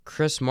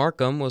Chris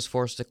Markham was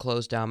forced to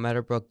close down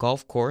Meadowbrook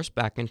Golf Course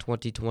back in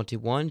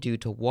 2021 due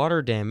to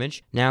water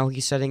damage. Now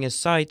he's setting his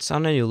sights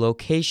on a new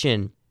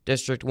location.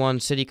 District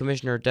 1 City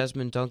Commissioner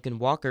Desmond Duncan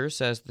Walker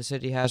says the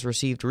city has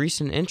received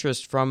recent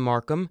interest from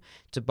Markham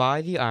to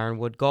buy the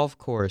Ironwood Golf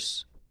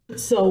Course.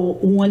 So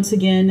once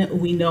again,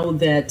 we know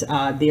that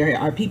there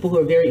are people who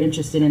are very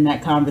interested in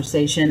that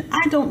conversation.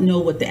 I don't know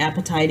what the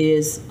appetite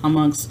is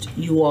amongst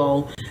you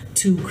all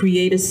to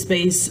create a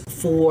space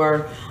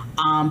for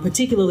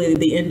particularly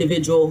the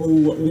individual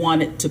who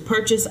wanted to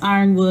purchase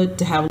Ironwood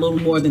to have a little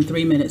more than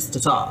 3 minutes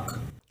to talk.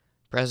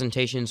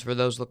 Presentations for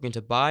those looking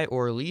to buy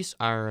or lease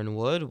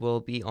Ironwood will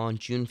be on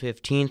June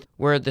 15th,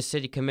 where the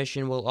City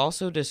Commission will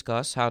also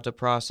discuss how to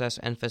process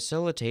and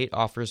facilitate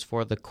offers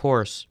for the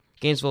course.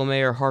 Gainesville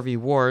Mayor Harvey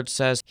Ward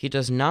says he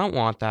does not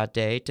want that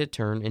day to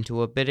turn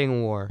into a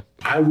bidding war.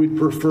 I would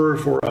prefer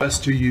for us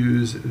to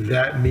use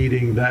that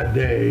meeting that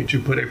day to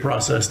put a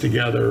process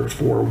together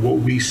for what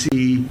we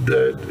see,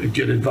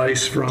 get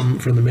advice from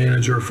the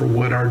manager for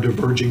what our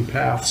diverging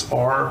paths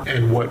are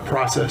and what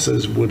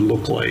processes would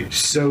look like,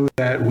 so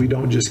that we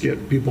don't just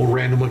get people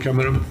randomly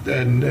coming up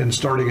and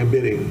starting a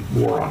bidding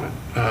war on it.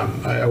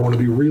 I want to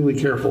be really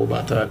careful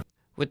about that.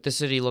 With the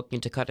city looking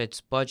to cut its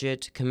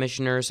budget,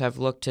 commissioners have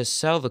looked to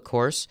sell the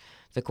course.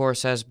 The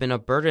course has been a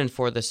burden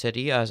for the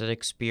city as it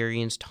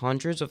experienced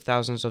hundreds of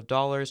thousands of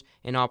dollars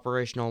in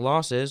operational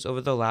losses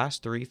over the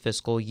last 3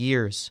 fiscal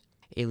years.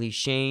 Elise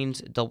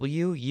Shanes,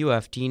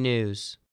 WUFT News.